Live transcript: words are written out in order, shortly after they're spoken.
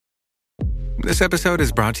This episode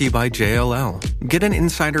is brought to you by JLL. Get an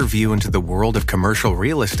insider view into the world of commercial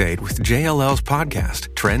real estate with JLL's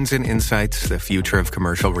podcast, Trends and Insights, the Future of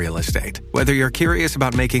Commercial Real Estate. Whether you're curious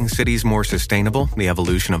about making cities more sustainable, the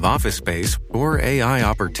evolution of office space, or AI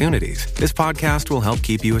opportunities, this podcast will help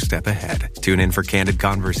keep you a step ahead. Tune in for candid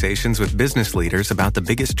conversations with business leaders about the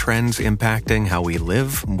biggest trends impacting how we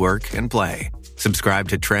live, work, and play. Subscribe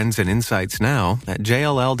to Trends and Insights now at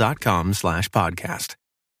jll.com/podcast.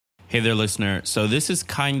 Hey there, listener. So this is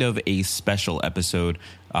kind of a special episode.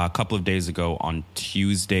 A couple of days ago on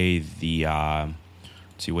Tuesday, let's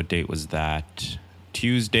see, what date was that?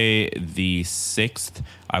 Tuesday the 6th,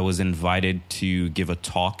 I was invited to give a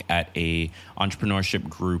talk at a entrepreneurship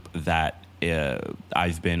group that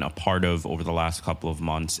I've been a part of over the last couple of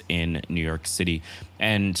months in New York City.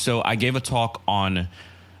 And so I gave a talk on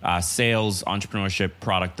sales, entrepreneurship,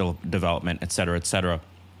 product development, et cetera, et cetera.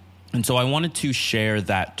 And so I wanted to share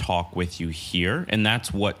that talk with you here, and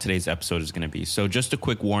that's what today's episode is going to be. So just a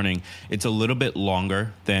quick warning, it's a little bit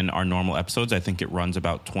longer than our normal episodes. I think it runs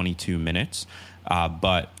about 22 minutes,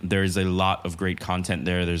 but there's a lot of great content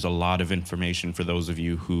there. There's a lot of information for those of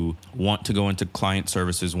you who want to go into client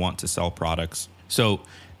services, want to sell products. So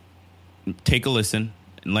take a listen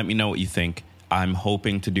and let me know what you think. I'm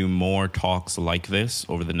hoping to do more talks like this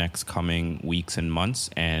over the next coming weeks and months,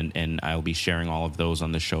 and I'll be sharing all of those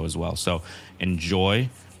on the show as well. So enjoy,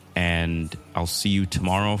 and I'll see you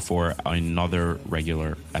tomorrow for another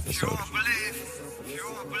regular episode. If you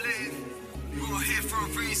all believe, we're all here for a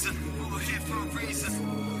reason. We're all here for a reason.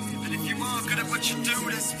 And if you are good at what you do,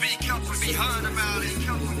 then speak up and be heard about it.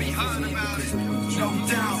 No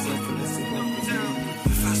doubt.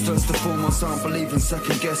 First and foremost, I don't believe in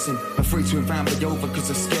second guessing. I'm free to invent me over cause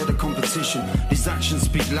I'm scared of competition. These actions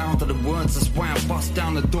speak louder than words. That's why I bust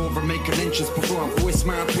down the door and make an entrance before I voice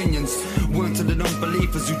my opinions. Word to the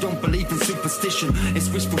non-believers who don't believe in superstition. It's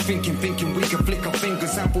wishful thinking we can flick our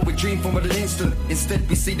fingers out what we dream from at an instant. Instead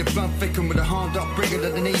we see the blood thicken with a hard upbringing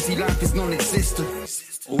that an easy life is non-existent.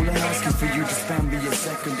 All I ask is for you to spare me a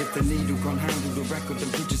second. If the needle can't handle the record,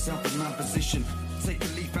 then put yourself in my position.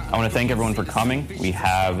 I want to thank everyone for coming. We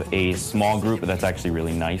have a small group that's actually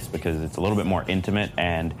really nice because it's a little bit more intimate,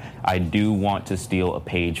 and I do want to steal a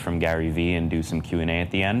page from Gary Vee and do some Q&A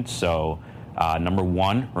at the end. So number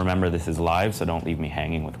one, remember this is live, so don't leave me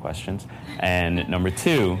hanging with questions. And number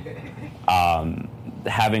two,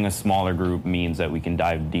 having a smaller group means that we can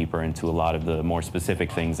dive deeper into a lot of the more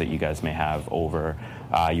specific things that you guys may have over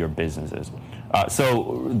your businesses.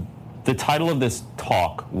 So the title of this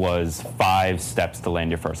talk was 5 Steps to Land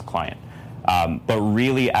Your First Client. But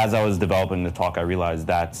really, as I was developing the talk, I realized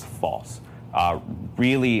that's false.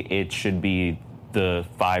 Really, it should be the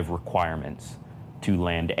 5 requirements to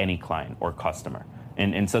land any client or customer.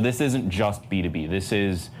 And so this isn't just B2B. This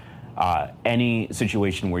is any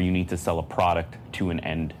situation where you need to sell a product to an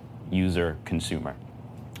end user consumer.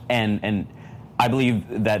 And I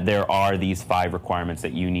believe that there are these 5 requirements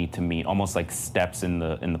that you need to meet, almost like steps in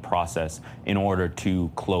the process, in order to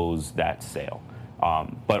close that sale.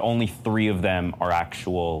 But only 3 of them are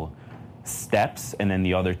actual steps, and then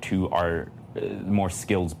the other 2 are more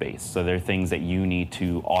skills-based. So they're things that you need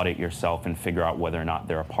to audit yourself and figure out whether or not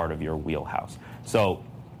they're a part of your wheelhouse. So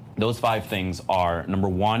those 5 things are, number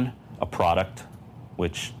 1, a product,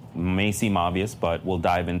 which may seem obvious, but we'll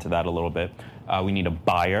dive into that a little bit. We need a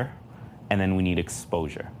buyer, and then we need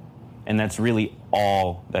exposure. And that's really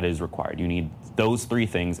all that is required. You need those 3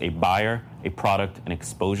 things: a buyer, a product, and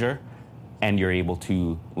exposure, and you're able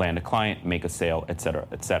to land a client, make a sale, et cetera,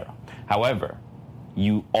 et cetera. However,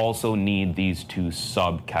 you also need these 2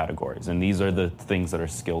 subcategories, and these are the things that are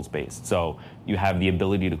skills-based. So you have the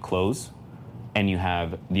ability to close, and you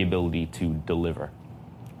have the ability to deliver.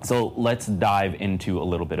 So let's dive into a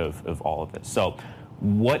little bit of all of this. So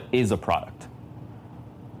what is a product?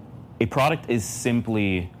 A product is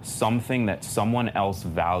simply something that someone else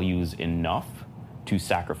values enough to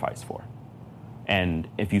sacrifice for. And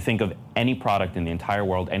if you think of any product in the entire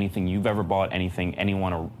world, anything you've ever bought, anything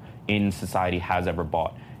anyone in society has ever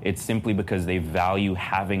bought, it's simply because they value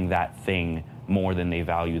having that thing more than they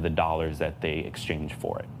value the dollars that they exchange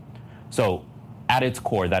for it. So at its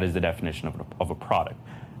core, that is the definition of a product.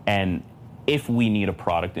 And if we need a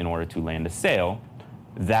product in order to land a sale,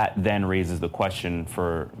 that then raises the question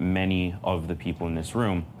for many of the people in this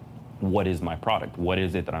room: what is my product? What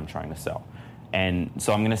is it that I'm trying to sell? And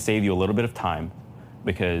so I'm going to save you a little bit of time,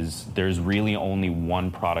 because there's really only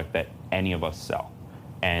one product that any of us sell.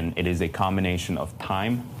 And it is a combination of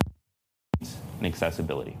time and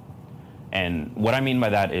accessibility. And what I mean by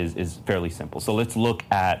that is fairly simple. So let's look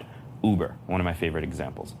at Uber, one of my favorite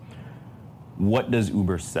examples. What does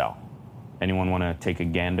Uber sell? Anyone want to take a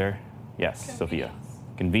gander? Yes, Sophia.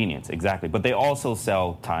 Convenience, exactly. But they also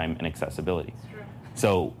sell time and accessibility.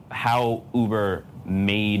 So how Uber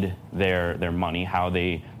made their money, how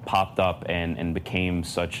they popped up and became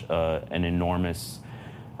such an enormous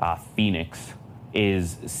phoenix,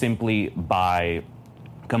 is simply by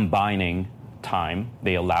combining time.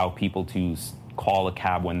 They allow people to call a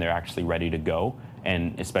cab when they're actually ready to go.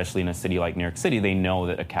 And especially in a city like New York City, they know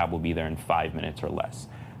that a cab will be there in 5 minutes or less.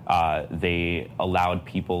 They allowed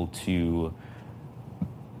people to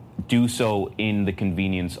do so in the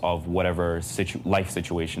convenience of whatever life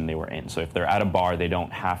situation they were in. So if they're at a bar, they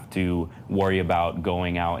don't have to worry about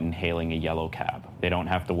going out and hailing a yellow cab. They don't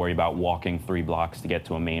have to worry about walking 3 blocks to get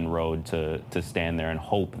to a main road to stand there and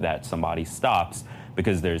hope that somebody stops,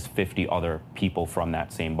 because there's 50 other people from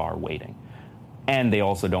that same bar waiting. And they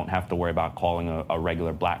also don't have to worry about calling a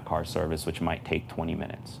regular black car service, which might take 20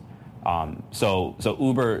 minutes. So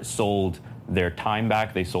Uber sold their time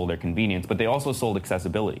back, they sold their convenience, but they also sold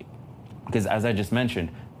accessibility. Because as I just mentioned,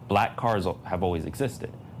 black cars have always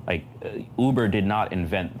existed. Like, Uber did not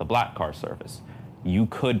invent the black car service. You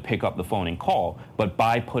could pick up the phone and call, but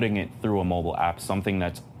by putting it through a mobile app, something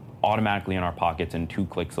that's automatically in our pockets and 2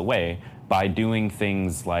 clicks away, by doing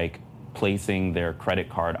things like placing their credit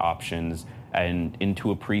card options and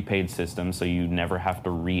into a prepaid system, so you never have to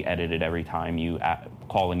re-edit it every time you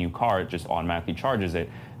call a new car, it just automatically charges it.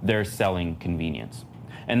 They're selling convenience.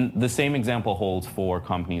 And the same example holds for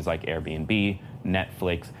companies like Airbnb,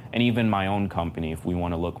 Netflix, and even my own company, if we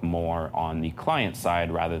want to look more on the client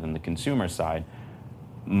side rather than the consumer side.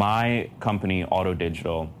 My company, Auto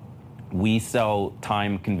Digital, we sell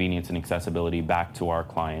time, convenience, and accessibility back to our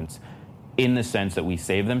clients in the sense that we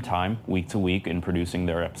save them time week to week in producing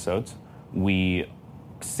their episodes. We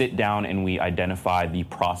sit down and we identify the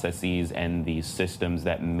processes and the systems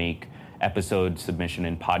that make episode submission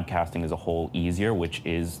and podcasting as a whole easier, which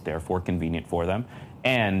is therefore convenient for them.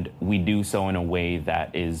 And we do so in a way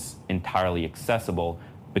that is entirely accessible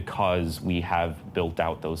because we have built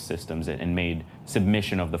out those systems and made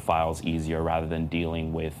submission of the files easier rather than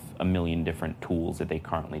dealing with a million different tools that they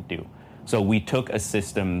currently do. So we took a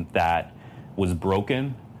system that was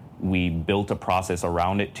broken, we built a process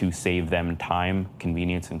around it to save them time,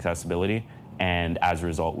 convenience, and accessibility, and as a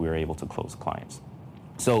result, we were able to close clients.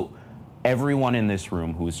 So everyone in this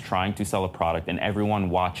room who is trying to sell a product, and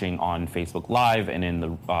everyone watching on Facebook Live and in the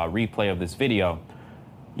replay of this video,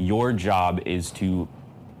 your job is to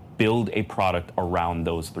build a product around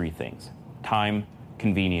those 3 things: time,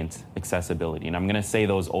 convenience, accessibility. And I'm going to say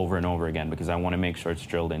those over and over again because I want to make sure it's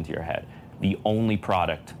drilled into your head. The only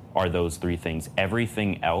product are those 3 things.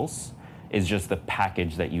 Everything else is just the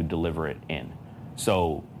package that you deliver it in.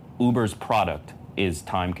 So Uber's product is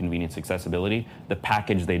time, convenience, accessibility. The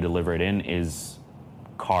package they deliver it in is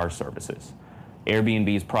car services.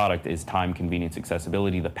 Airbnb's product is time, convenience,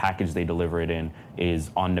 accessibility. The package they deliver it in is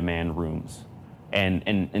on-demand rooms.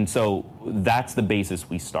 And so that's the basis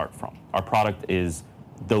we start from. Our product is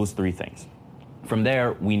those 3 things. From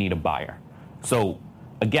there, we need a buyer. So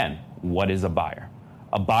again, what is a buyer?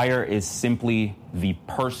 A buyer is simply the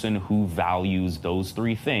person who values those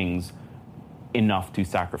 3 things enough to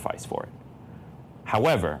sacrifice for it.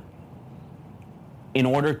 However, in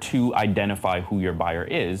order to identify who your buyer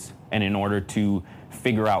is, and in order to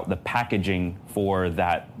figure out the packaging for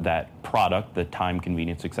that product, the time,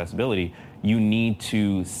 convenience, accessibility, you need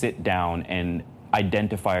to sit down and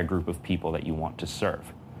identify a group of people that you want to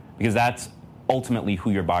serve. Because that's ultimately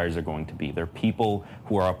who your buyers are going to be. They're people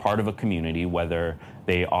who are a part of a community, whether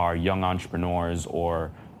they are young entrepreneurs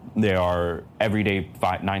or they are everyday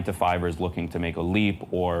 9-to-5ers looking to make a leap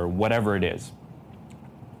or whatever it is.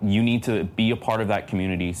 You need to be a part of that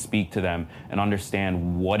community, speak to them, and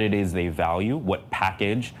understand what it is they value, what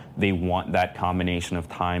package they want that combination of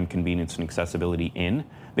time, convenience, and accessibility in,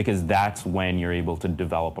 because that's when you're able to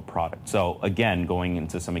develop a product. So again, going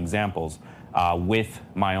into some examples, with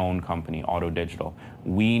my own company, Auto Digital,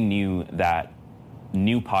 we knew that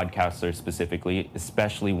new podcasters specifically,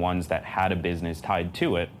 especially ones that had a business tied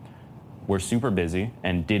to it, were super busy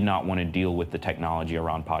and did not want to deal with the technology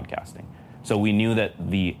around podcasting. So we knew that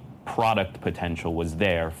the product potential was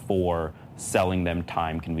there for selling them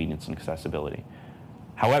time, convenience, and accessibility.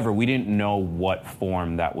 However, we didn't know what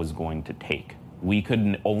form that was going to take. We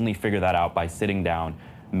could only figure that out by sitting down,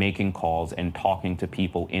 making calls, and talking to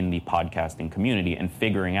people in the podcasting community and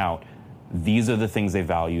figuring out these are the things they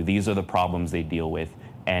value, these are the problems they deal with,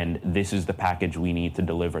 and this is the package we need to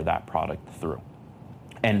deliver that product through.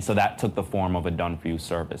 And so that took the form of a done-for-you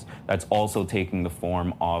service. That's also taking the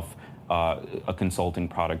form of a consulting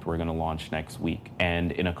product we're going to launch next week.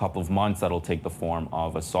 And in a couple of months, that'll take the form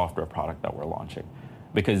of a software product that we're launching.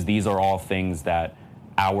 Because these are all things that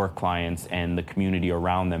our clients and the community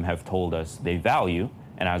around them have told us they value.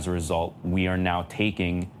 And as a result, we are now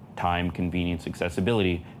taking time, convenience,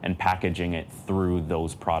 accessibility, and packaging it through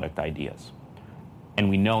those product ideas. And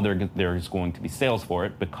we know there's going to be sales for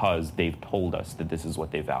it because they've told us that this is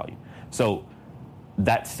what they value. So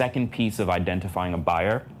that second piece of identifying a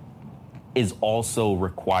buyer is also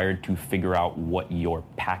required to figure out what your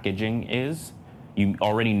packaging is. You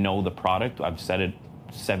already know the product. I've said it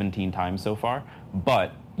 17 times so far,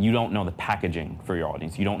 but you don't know the packaging for your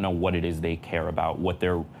audience. You don't know what it is they care about, what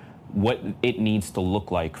it needs to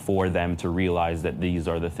look like for them to realize that these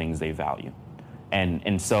are the things they value.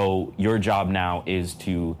 And so your job now is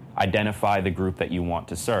to identify the group that you want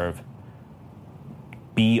to serve,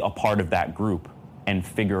 be a part of that group, and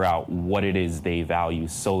figure out what it is they value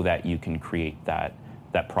so that you can create that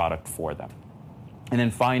product for them. And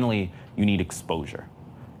then finally, you need exposure.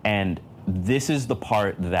 And this is the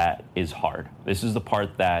part that is hard. This is the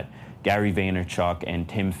part that Gary Vaynerchuk and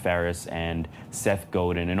Tim Ferriss and Seth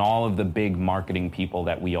Godin and all of the big marketing people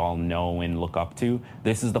that we all know and look up to,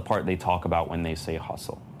 this is the part they talk about when they say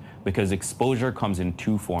hustle. Because exposure comes in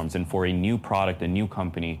two forms, and for a new product, a new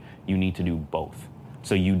company, you need to do both.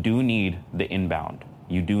 So you do need the inbound.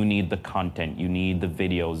 You do need the content. You need the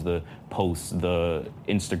videos, the posts, the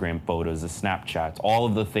Instagram photos, the Snapchats, all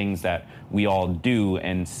of the things that we all do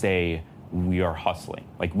and say we are hustling.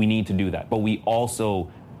 Like, we need to do that. But we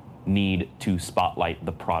also need to spotlight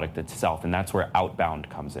the product itself, and that's where outbound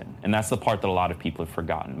comes in. And that's the part that a lot of people have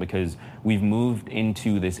forgotten, because we've moved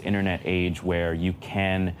into this internet age where you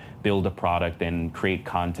can build a product and create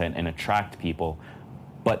content and attract people,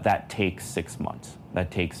 but that takes 6 months.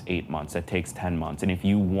 That takes 8 months, that takes 10 months. And if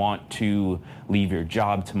you want to leave your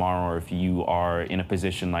job tomorrow, or if you are in a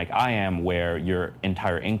position like I am where your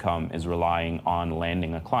entire income is relying on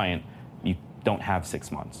landing a client, you don't have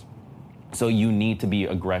 6 months. So you need to be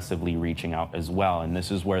aggressively reaching out as well. And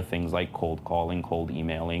this is where things like cold calling, cold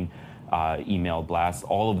emailing, email blasts,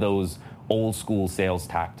 all of those old school sales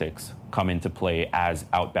tactics come into play as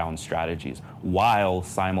outbound strategies, while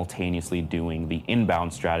simultaneously doing the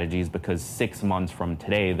inbound strategies, because 6 months from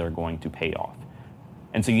today, they're going to pay off.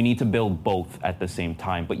 And so you need to build both at the same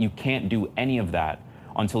time, but you can't do any of that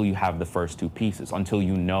until you have the first two pieces, until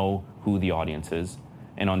you know who the audience is,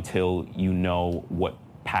 and until you know what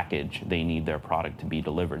package they need their product to be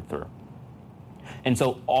delivered through. And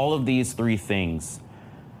so all of these three things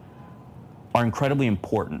are incredibly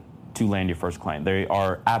important to land your first client. They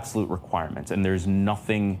are absolute requirements, and there's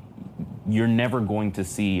nothing, you're never going to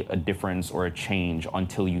see a difference or a change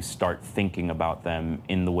until you start thinking about them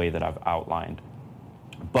in the way that I've outlined.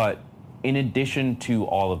 But in addition to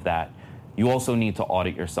all of that, you also need to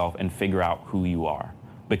audit yourself and figure out who you are.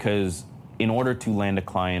 Because in order to land a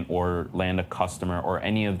client or land a customer or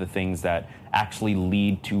any of the things that actually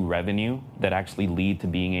lead to revenue, that actually lead to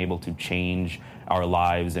being able to change our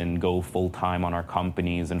lives and go full-time on our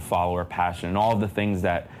companies and follow our passion and all of the things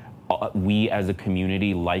that we as a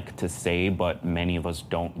community like to say, but many of us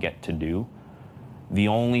don't get to do, the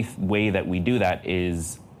only way that we do that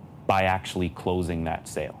is by actually closing that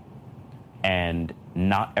sale. And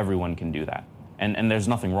not everyone can do that. And there's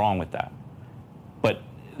nothing wrong with that. But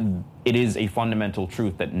it is a fundamental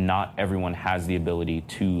truth that not everyone has the ability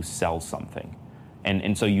to sell something.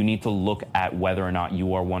 And so you need to look at whether or not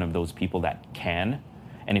you are one of those people that can.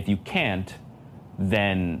 And if you can't,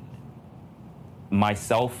 then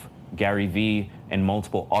myself, Gary Vee, and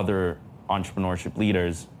multiple other entrepreneurship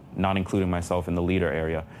leaders, not including myself in the leader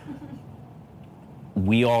area,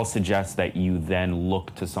 we all suggest that you then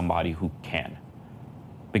look to somebody who can.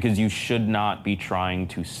 Because you should not be trying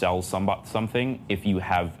to sell something if you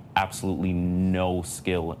have absolutely no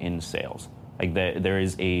skill in sales. Like there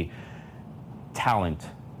is a talent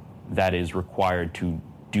that is required to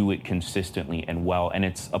do it consistently and well. And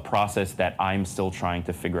it's a process that I'm still trying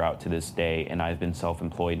to figure out to this day. And I've been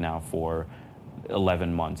self-employed now for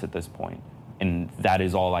 11 months at this point. And that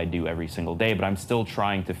is all I do every single day. But I'm still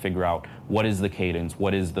trying to figure out what is the cadence,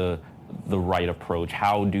 what is the right approach,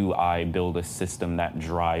 how do I build a system that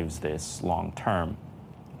drives this long term.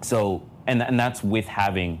 So, and that's with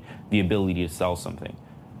having the ability to sell something.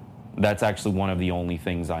 That's actually one of the only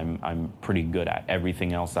things I'm pretty good at.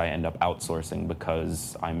 Everything else I end up outsourcing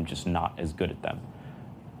because I'm just not as good at them.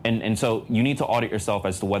 And so you need to audit yourself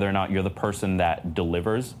as to whether or not you're the person that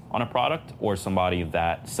delivers on a product or somebody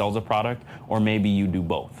that sells a product, or maybe you do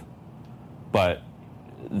both. But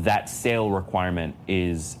that sale requirement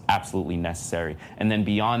is absolutely necessary. And then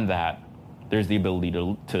beyond that, there's the ability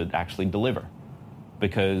to actually deliver.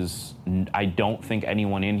 Because I don't think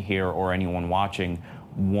anyone in here or anyone watching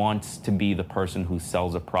wants to be the person who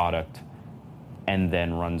sells a product and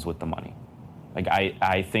then runs with the money. Like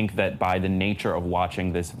I think that by the nature of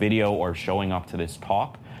watching this video or showing up to this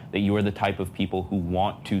talk, that you are the type of people who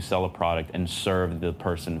want to sell a product and serve the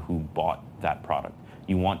person who bought that product.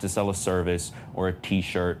 You want to sell a service or a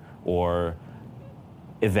t-shirt or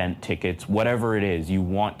event tickets, whatever it is, you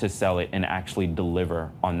want to sell it and actually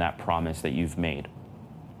deliver on that promise that you've made.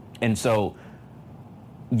 And so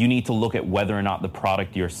you need to look at whether or not the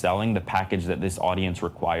product you're selling, the package that this audience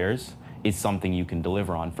requires, is something you can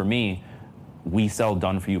deliver on. For me, we sell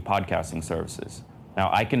done-for-you podcasting services.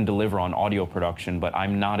 Now, I can deliver on audio production, but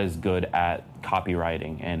I'm not as good at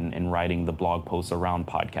copywriting and writing the blog posts around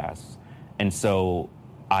podcasts. And so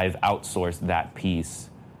I've outsourced that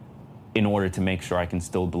piece in order to make sure I can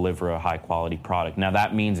still deliver a high-quality product. Now,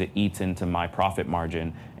 that means it eats into my profit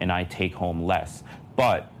margin and I take home less.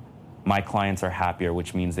 But my clients are happier,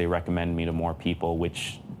 which means they recommend me to more people,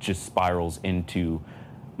 which just spirals into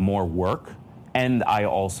more work. And I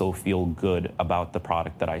also feel good about the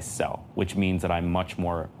product that I sell, which means that I'm much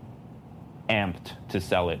more amped to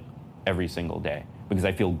sell it every single day because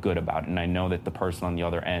I feel good about it. And I know that the person on the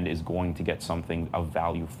other end is going to get something of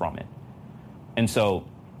value from it. And so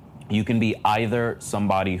you can be either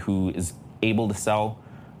somebody who is able to sell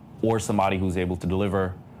or somebody who's able to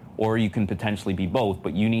deliver, or you can potentially be both,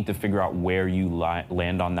 but you need to figure out where you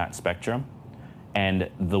land on that spectrum. And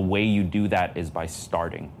the way you do that is by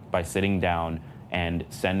sitting down and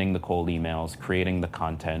sending the cold emails, creating the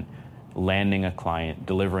content, landing a client,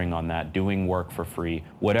 delivering on that, doing work for free,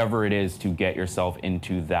 whatever it is to get yourself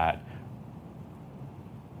into that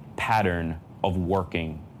pattern of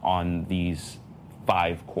working on these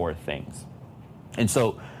 5 core things. And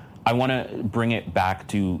so I want to bring it back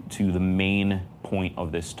to the main point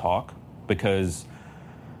of this talk, because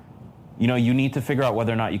you need to figure out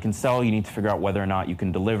whether or not you can sell, you need to figure out whether or not you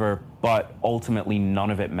can deliver, but ultimately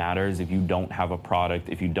none of it matters if you don't have a product,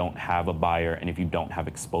 if you don't have a buyer, and if you don't have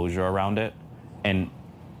exposure around it. And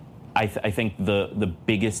I think the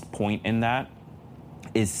biggest point in that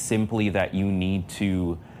is simply that you need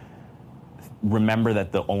to remember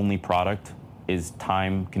that the only product is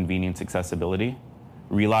time, convenience, accessibility.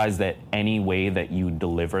 Realize that any way that you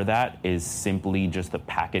deliver that is simply just the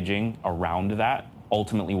packaging around that.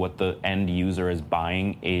 Ultimately, what the end user is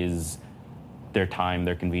buying is their time,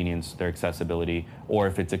 their convenience, their accessibility. Or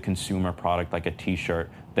if it's a consumer product like a t-shirt,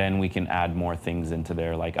 then we can add more things into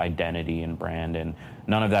there like identity and brand. And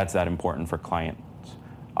none of that's that important for clients,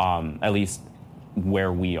 at least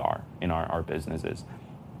where we are in our businesses.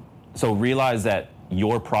 So realize that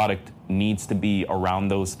your product needs to be around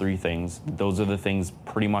those 3 things. Those are the things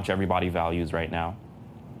pretty much everybody values right now.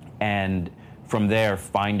 And from there,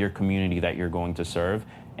 find your community that you're going to serve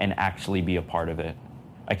and actually be a part of it.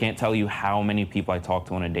 I can't tell you how many people I talk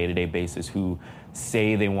to on a day-to-day basis who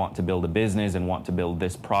say they want to build a business and want to build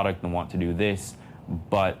this product and want to do this,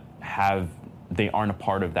 but they aren't a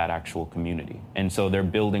part of that actual community. And so they're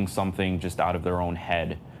building something just out of their own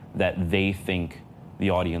head that they think the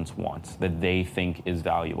audience wants, that they think is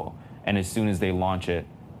valuable. And as soon as they launch it,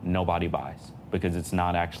 nobody buys because it's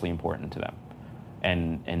not actually important to them.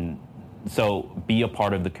 And so be a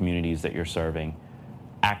part of the communities that you're serving,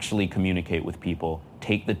 actually communicate with people,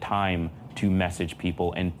 take the time to message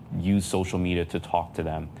people and use social media to talk to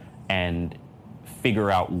them and figure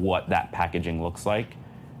out what that packaging looks like.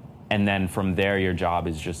 And then from there, your job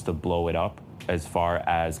is just to blow it up as far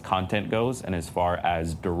as content goes and as far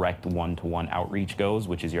as direct one-to-one outreach goes,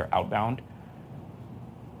 which is your outbound.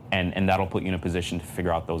 And that'll put you in a position to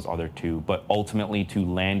figure out those other 2. But ultimately, to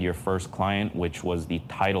land your first client, which was the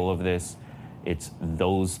title of this, it's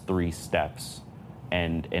those 3 steps.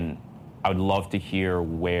 And I would love to hear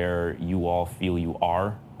where you all feel you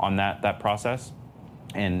are on that process,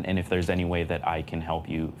 and if there's any way that I can help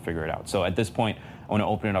you figure it out. So at this point, I want to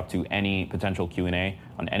open it up to any potential Q&A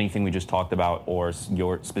on anything we just talked about or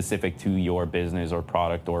your specific to your business or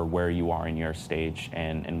product or where you are in your stage,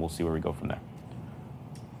 and we'll see where we go from there.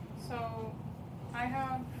 So I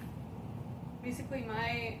have basically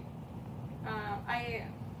I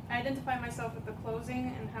identify myself with the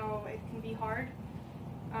closing and how it can be hard.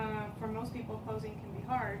 For most people, closing can be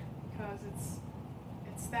hard because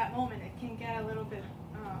it's that moment. It can get a little bit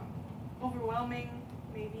overwhelming,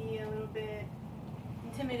 maybe a little bit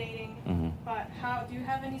intimidating. Mm-hmm. But do you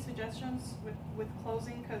have any suggestions with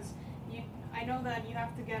closing? Because I know that you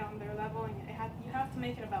have to get on their level and you have to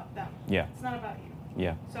make it about them. Yeah. It's not about you.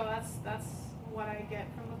 Yeah. So that's what I get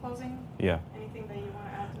from the closing. Yeah. Anything that you want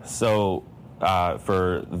to add to that? So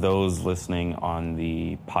for those listening on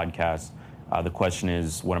the podcast, the question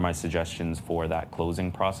is, what are my suggestions for that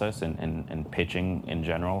closing process and pitching in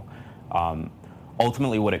general?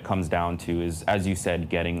 Ultimately, what it comes down to is, as you said,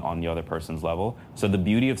 getting on the other person's level. So the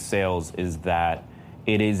beauty of sales is that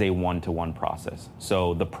it is a one-to-one process.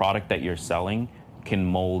 So the product that you're selling can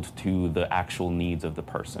mold to the actual needs of the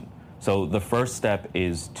person. So the first step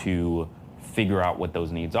is to figure out what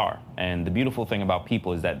those needs are. And the beautiful thing about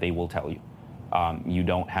people is that they will tell you. You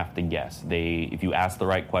don't have to guess. If you ask the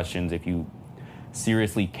right questions, if you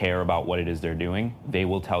seriously care about what it is they're doing, they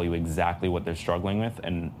will tell you exactly what they're struggling with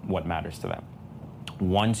and what matters to them.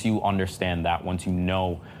 Once you understand that, once you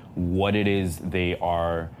know what it is they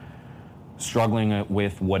are struggling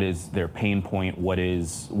with, what is their pain point,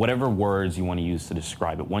 whatever words you want to use to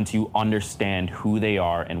describe it, once you understand who they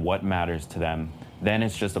are and what matters to them, then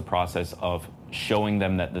it's just a process of showing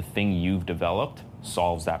them that the thing you've developed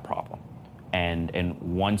solves that problem. And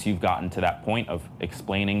once you've gotten to that point of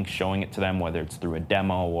explaining, showing it to them, whether it's through a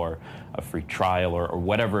demo or a free trial or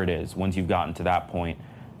whatever it is, once you've gotten to that point,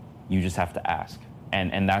 you just have to ask.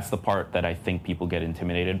 And that's the part that I think people get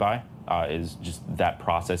intimidated by, is just that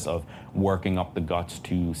process of working up the guts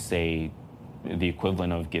to say the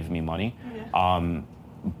equivalent of give me money. Yeah.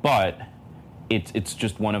 But it's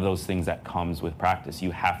just one of those things that comes with practice.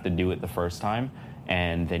 You have to do it the first time,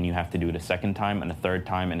 and then you have to do it a second time and a third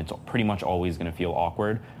time, and it's pretty much always going to feel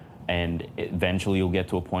awkward. And eventually you'll get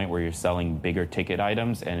to a point where you're selling bigger ticket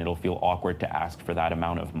items and it'll feel awkward to ask for that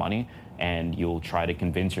amount of money, and you'll try to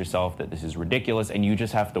convince yourself that this is ridiculous, and you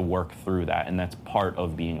just have to work through that, and that's part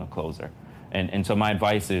of being a closer. And so my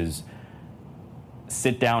advice is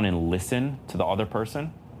sit down and listen to the other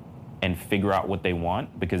person and figure out what they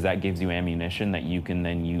want, because that gives you ammunition that you can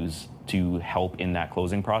then use to help in that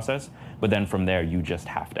closing process. But then from there, you just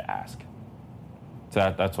have to ask.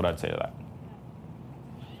 So that's what I'd say to that.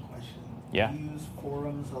 Question. Yeah. Do you use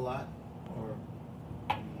forums a lot, or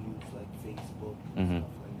do you use like Facebook and stuff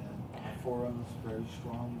like that? Are forums very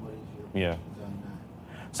strong? What is your opinions on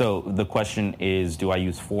that? So the question is, do I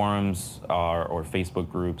use forums or Facebook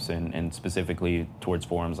groups, and specifically towards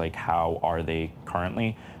forums, like how are they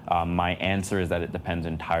currently? My answer is that it depends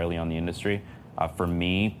entirely on the industry. For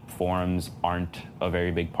me, forums aren't a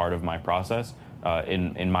very big part of my process.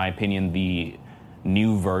 In my opinion, the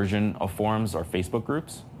new version of forums are Facebook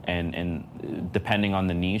groups, and depending on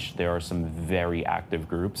the niche, there are some very active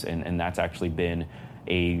groups, and that's actually been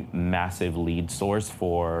a massive lead source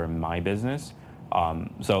for my business.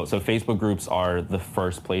 So Facebook groups are the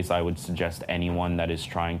first place I would suggest anyone that is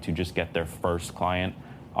trying to just get their first client,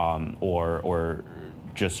 or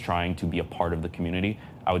just trying to be a part of the community.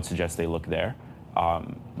 I would suggest they look there.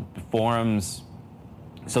 Forums,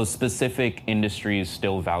 so specific industries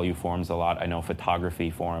still value forums a lot. I know photography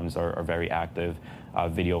forums are very active,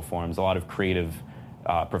 video forums, a lot of creative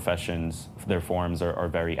professions, their forums are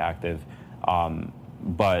very active.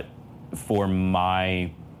 But for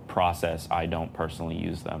my process, I don't personally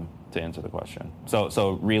use them, to answer the question.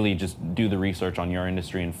 So really just do the research on your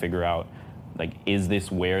industry and figure out, like, is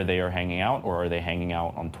this where they are hanging out, or are they hanging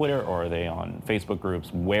out on Twitter, or are they on Facebook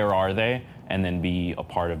groups? Where are they? And then be a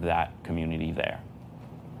part of that community there.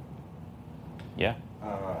 Yeah?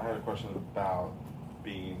 I had a question about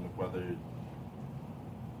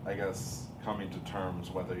coming to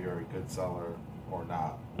terms whether you're a good seller or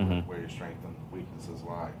not, where your strengths and weaknesses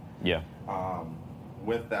lie. Yeah.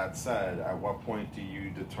 With that said, at what point do you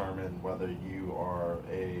determine whether you are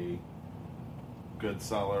a good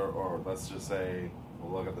seller, or let's just say,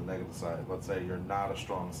 we'll look at the negative side. Let's say you're not a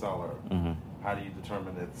strong seller. How do you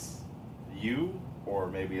determine it's you, or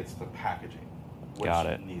maybe it's the packaging, which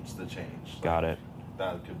needs to change? Got it.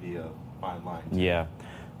 That could be a fine line too. Yeah.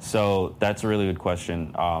 So that's a really good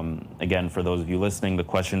question. Again, for those of you listening, the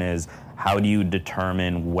question is, how do you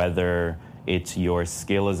determine whether it's your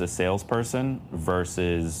skill as a salesperson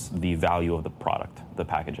versus the value of the product, the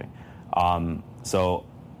packaging? So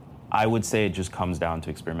I would say it just comes down to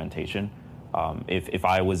experimentation. If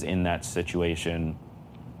I was in that situation,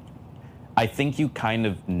 I think you kind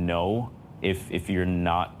of know if you're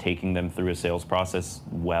not taking them through a sales process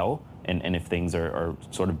well, and if things are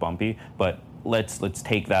sort of bumpy. But let's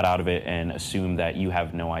take that out of it and assume that you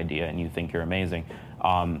have no idea and you think you're amazing.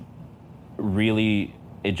 Really,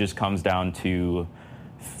 it just comes down to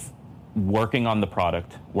working on the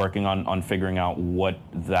product, working on figuring out what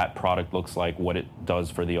that product looks like, what it does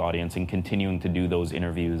for the audience, and continuing to do those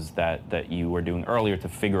interviews that you were doing earlier to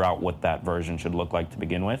figure out what that version should look like to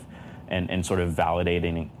begin with, and sort of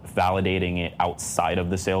validating it outside of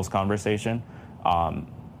the sales conversation.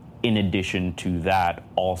 In addition to that,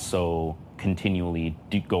 also continually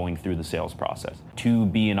going through the sales process. To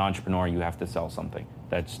be an entrepreneur, you have to sell something.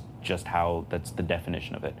 That's the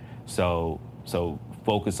definition of it. So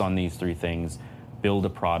focus on these 3 things: build a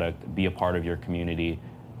product, be a part of your community,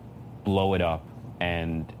 blow it up,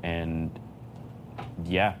 and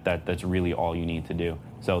yeah, that's really all you need to do.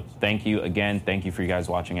 So thank you again. Thank you for you guys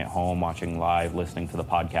watching at home, watching live, listening to the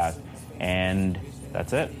podcast, and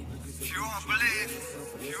that's it. If you all believe,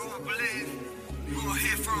 we're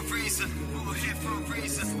here for a reason.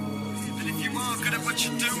 And if you are good at what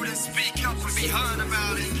you do, then speak up and be heard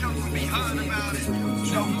about it.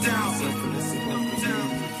 No doubt.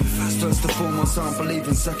 First and foremost, I don't believe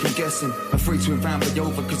in second guessing. I'm free to invent me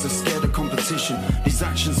over cause I'm scared of competition. These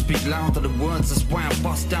actions speak louder than words. That's why I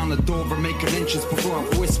bust down the door and make an entrance before I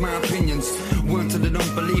voice my opinions. Word to the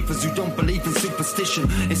non-believers who don't believe in superstition.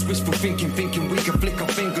 It's wishful thinking we can flick our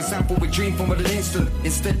fingers out for we dream from at an instant.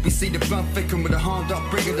 Instead we see the blood thicken with a hard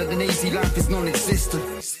upbringing that an easy life is non-existent.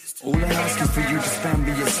 All I ask is for you to stand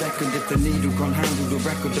me a second. If the needle can't handle the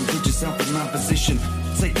record, then put yourself in my position.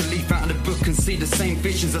 Take a leaf out of the book and see the same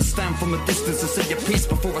visions. I stand from a distance and say your piece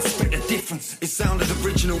before I spit the difference. It sounded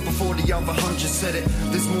original before the other 100 said it.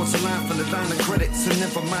 There's more to life than a line of credit. So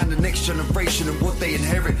never mind the next generation and what they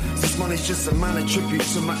inherit. This money's just a minor tribute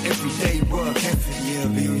to my everyday work ethic. Yeah,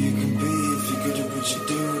 be all you can be. If you're good at what you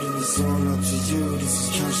do, then it's all up to you. This is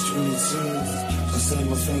Catch-22. I say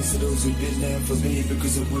my thanks to those who've been there for me,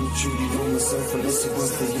 because I wouldn't truly know myself unless it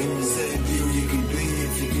was for you. Say be all you can be.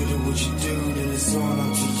 If you're good at what you do, then it's all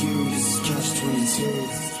up to you. This is Catch-22.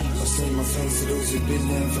 I say my thanks to those who've been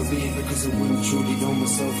there for me, because I wouldn't truly know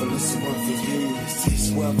myself unless it was for you.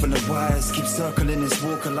 This world full of wires, keep circling this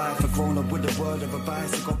walk of life. I've grown up with the word of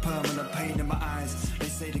advice. I got permanent pain in my eyes. They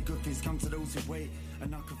say the good things come to those who wait,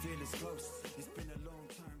 and I can feel it's close. It's been